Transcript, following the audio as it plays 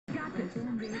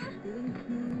Talk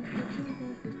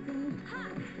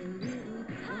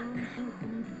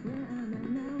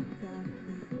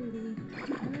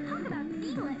about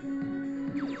seamless.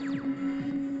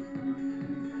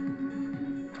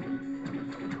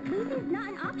 Losing's not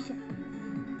an option.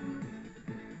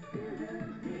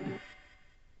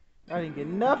 I didn't get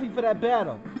nothing for that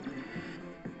battle.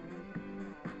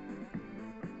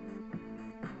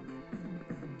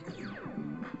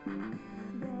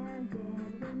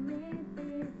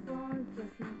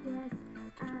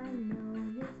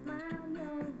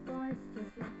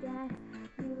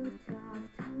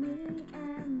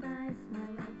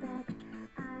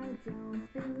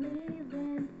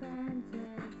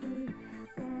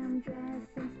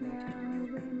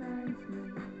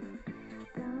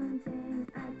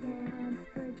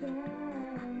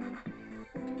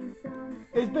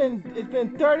 It's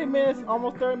been 30 minutes,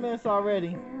 almost 30 minutes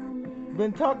already.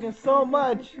 Been talking so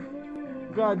much.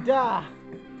 I'm gonna die.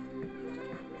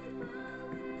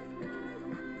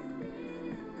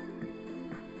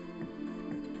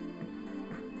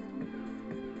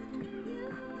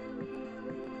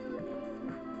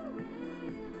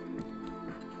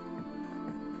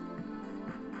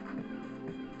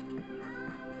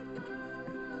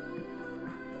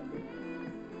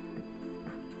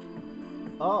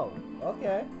 Oh,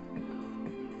 okay.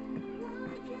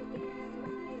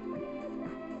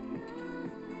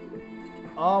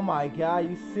 Oh my god,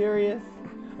 you serious?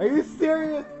 Are you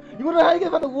serious? You wanna know how you get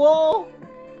about the wall?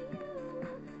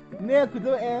 Neku,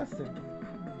 don't answer.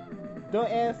 Don't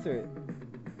answer it.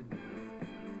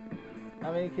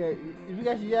 I mean, if you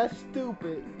guys are that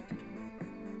stupid.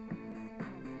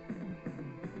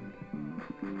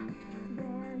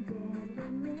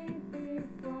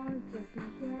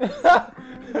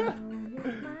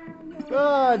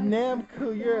 Oh,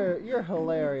 Namku, you're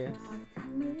hilarious.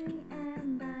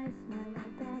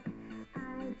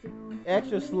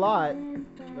 Extra slot.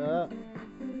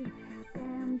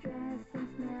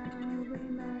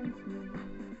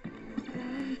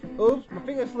 Oops, my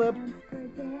finger slipped.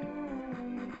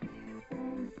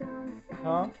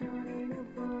 Huh?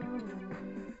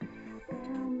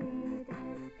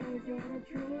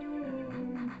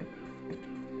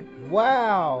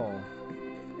 Wow.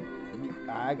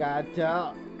 I got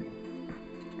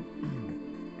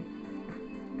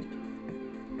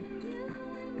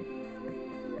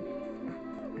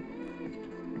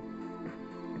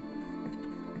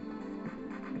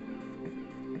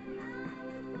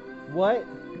What?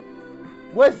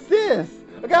 What's this?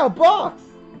 I got a box.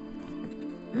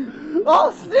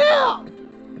 Oh snap!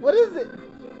 What is it?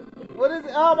 What is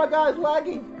it? Oh my god, it's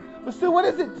lagging. But still, what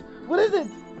is it? What is it?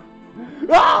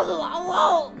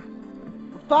 Oh,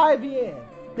 5 yen.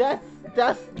 That's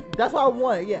what I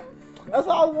wanted. Yeah, that's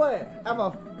what I wanted. I'm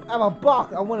a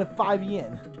box. I wanted 5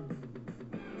 yen.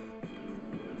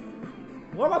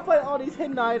 Why am I playing all these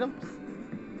hidden items?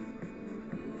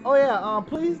 Oh yeah.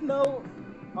 Please note,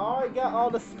 I already got all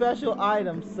the special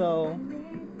items, so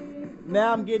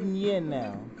now I'm getting yen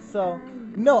now. So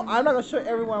no, I'm not gonna show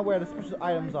everyone where the special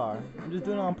items are. I'm just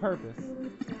doing it on purpose.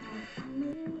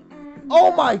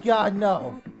 Oh my god,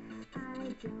 no!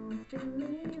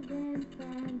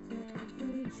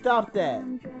 Stop that.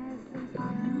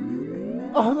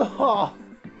 Oh no!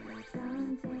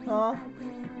 Huh?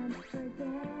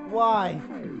 Why?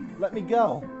 Let me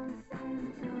go.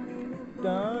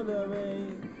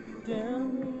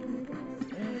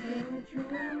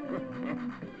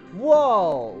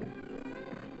 Whoa!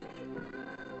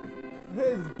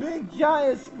 This big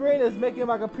giant screen is making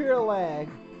my computer lag.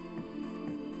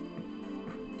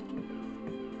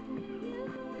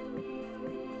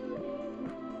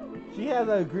 She has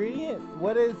an ingredient?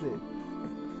 What is it?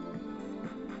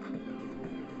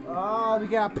 Oh, we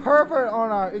got pervert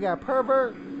on our. We got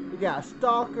pervert. We got a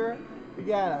stalker. We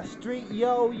got a street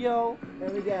yo-yo,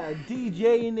 and we got a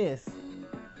DJ in this.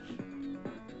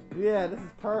 Yeah, this is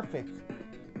perfect.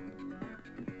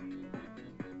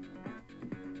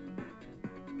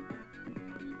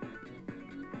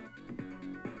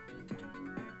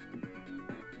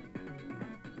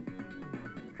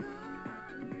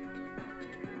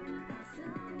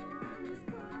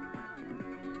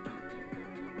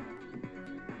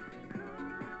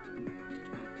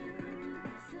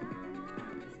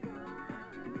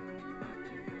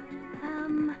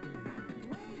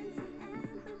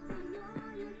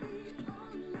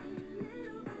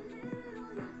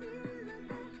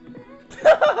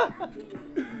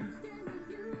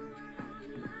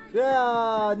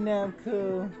 Yeah,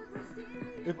 Neku.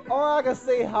 If all I can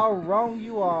say how wrong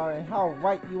you are and how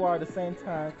right you are at the same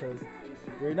time, because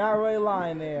you're not really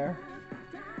lying there.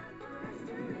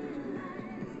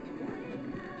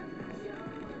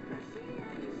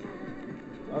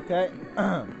 Okay.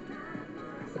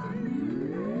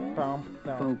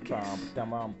 Focus.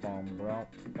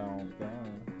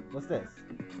 What's this?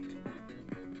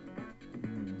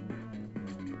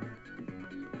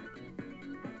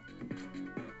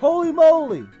 Holy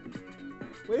moly!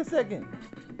 Wait a second.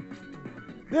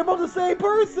 They're both the same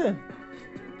person!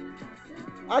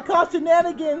 I caught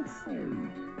shenanigans!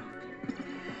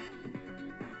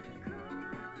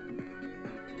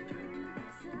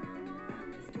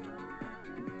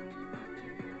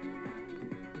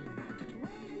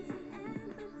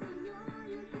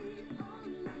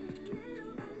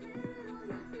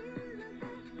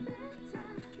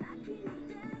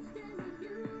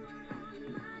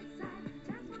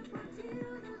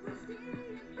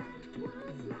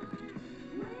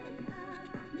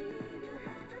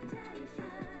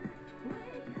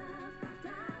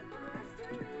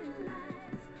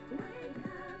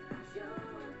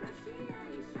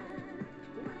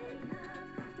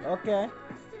 Okay.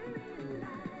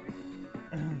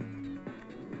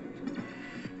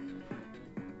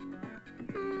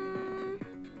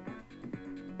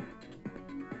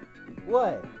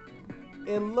 What?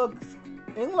 It looks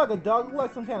like a dog, it looks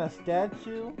like some kind of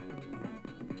statue.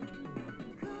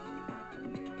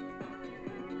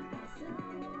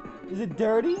 Is it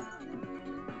dirty?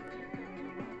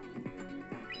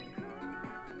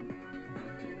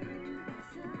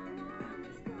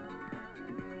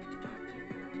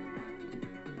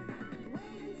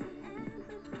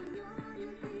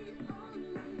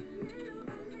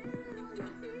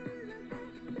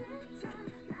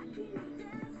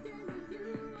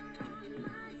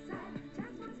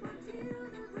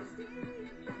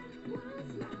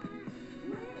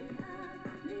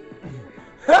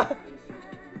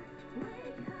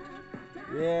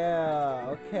 Yeah,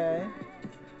 okay.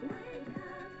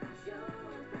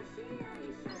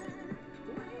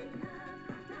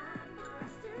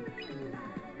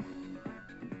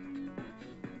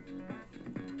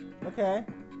 Okay.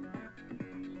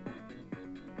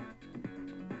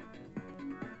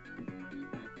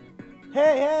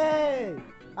 Hey, hey!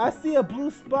 I see a blue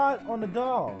spot on the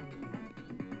dog.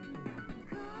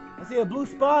 I see a blue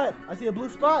spot. I see a blue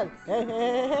spot. Hey, hey,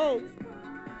 hey, hey!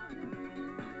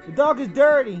 The dog is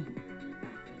dirty.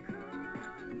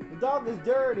 The dog is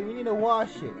dirty. We need to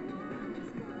wash it.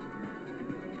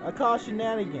 I call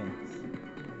shenanigans.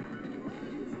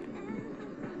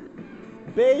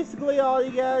 Basically, all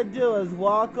you gotta do is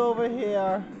walk over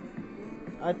here,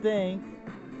 I think,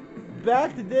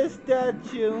 back to this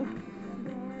statue,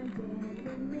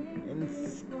 and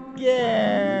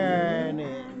scan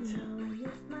it.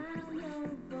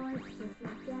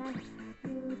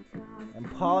 And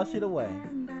polish it away.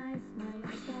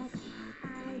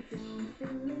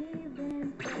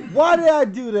 Why did I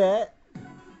do that?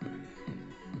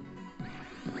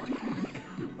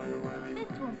 This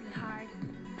won't be hard.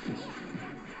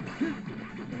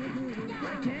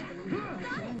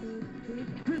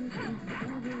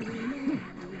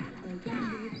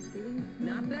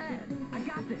 Not bad. I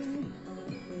got this. We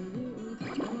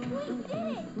did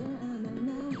it!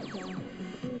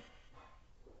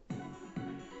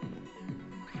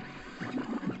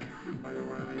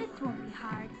 This won't be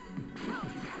hard.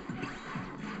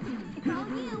 It's all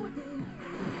you!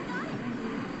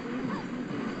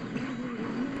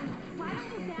 Why don't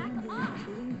you back off?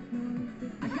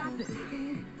 I got this.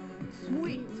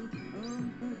 Sweet.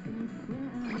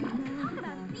 Talk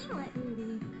about seamless!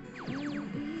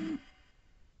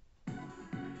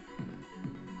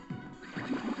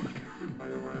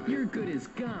 You're good as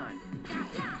gone.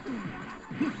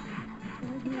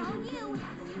 It's all you!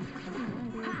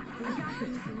 Ha! I got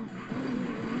this.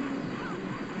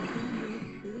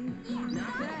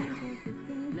 Not bad.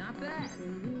 Not bad.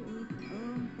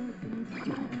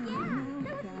 Yeah,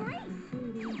 that was great!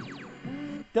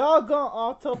 Doggone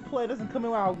autoplay doesn't come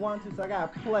in when I want to, so I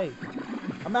gotta play.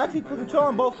 I'm actually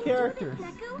controlling both characters.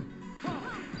 Neku?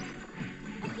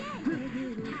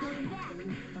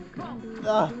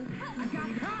 Ugh.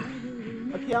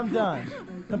 Okay, I'm done.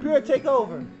 Computer, take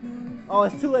over. Oh,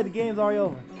 it's too late. The game's already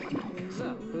over.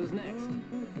 So, who's next?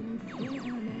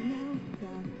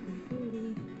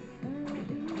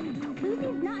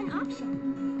 Losing's not an option.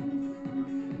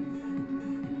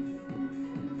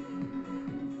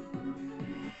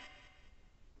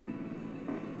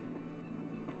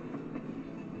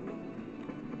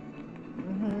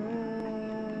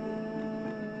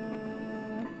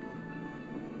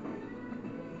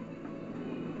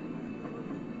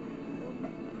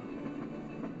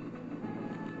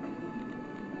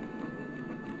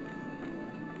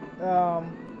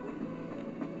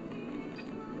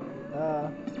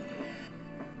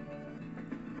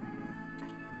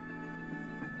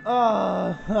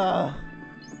 Uh,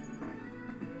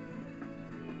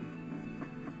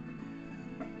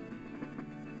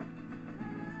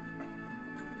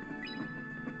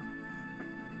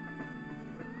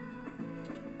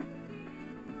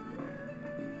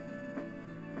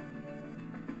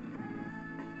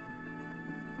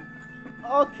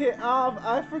 okay,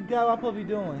 I forgot what I'm supposed to be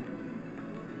doing.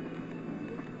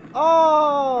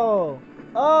 Oh!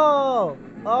 Oh!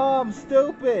 Oh, I'm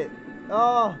stupid.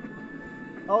 Oh!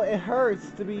 Oh, it hurts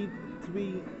to be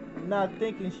not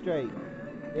thinking straight.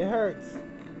 It hurts.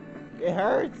 It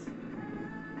hurts.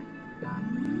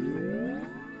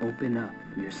 Open up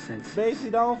your senses. Basically,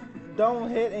 don't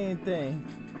hit anything.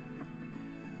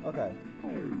 Okay.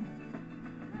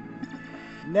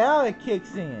 Now it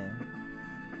kicks in.